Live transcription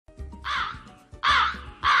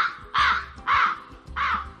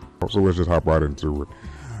So let's just hop right into it.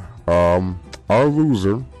 Our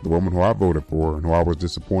loser, the woman who I voted for and who I was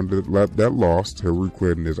disappointed that lost, Hillary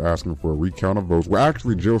Clinton, is asking for a recount of votes. Well,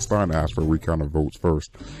 actually, Jill Stein asked for a recount of votes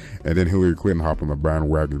first, and then Hillary Clinton hopped on the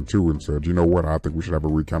bandwagon too and said, you know what, I think we should have a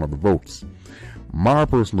recount of the votes. My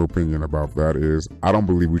personal opinion about that is I don't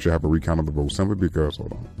believe we should have a recount of the votes simply because,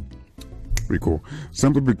 hold on, pretty cool,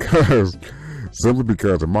 simply because,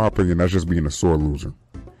 in my opinion, that's just being a sore loser.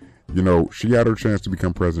 You know, she had her chance to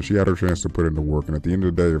become president. She had her chance to put in the work. And at the end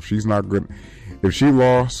of the day, if she's not good, if she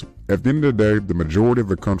lost, at the end of the day, the majority of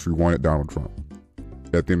the country wanted Donald Trump.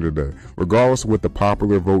 At the end of the day, regardless of what the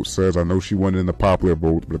popular vote says, I know she won in the popular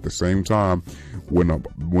vote, but at the same time, when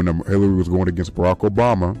Hillary was going against Barack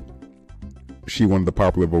Obama, she won the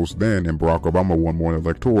popular votes then, and Barack Obama won more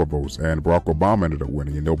electoral votes, and Barack Obama ended up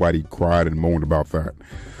winning, and nobody cried and moaned about that.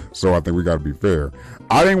 So I think we got to be fair.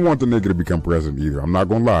 I didn't want the nigga to become president either. I'm not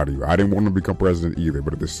going to lie to you. I didn't want him to become president either.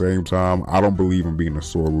 But at the same time, I don't believe in being a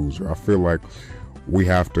sore loser. I feel like we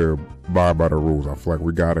have to abide by the rules. I feel like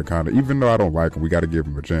we got to kind of, even though I don't like him, we got to give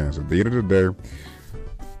him a chance. At the end of the day,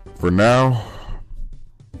 for now,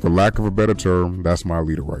 for lack of a better term, that's my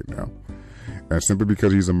leader right now. And simply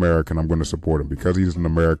because he's American, I'm going to support him. Because he's an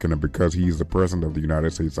American and because he's the president of the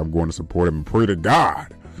United States, I'm going to support him and pray to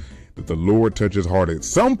God that the Lord touch his heart at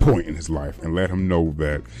some point in his life and let him know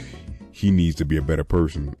that he needs to be a better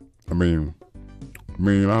person. I mean,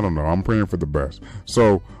 I don't know. I'm praying for the best.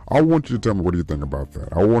 So I want you to tell me, what do you think about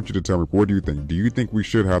that? I want you to tell me, what do you think? Do you think we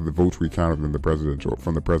should have the votes recounted from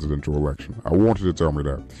the presidential election? I want you to tell me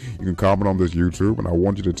that. You can comment on this YouTube, and I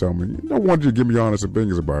want you to tell me. I want you to give me honest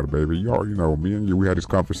opinions about it, baby. You already know, me and you, we had these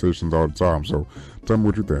conversations all the time. So tell me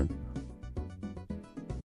what you think.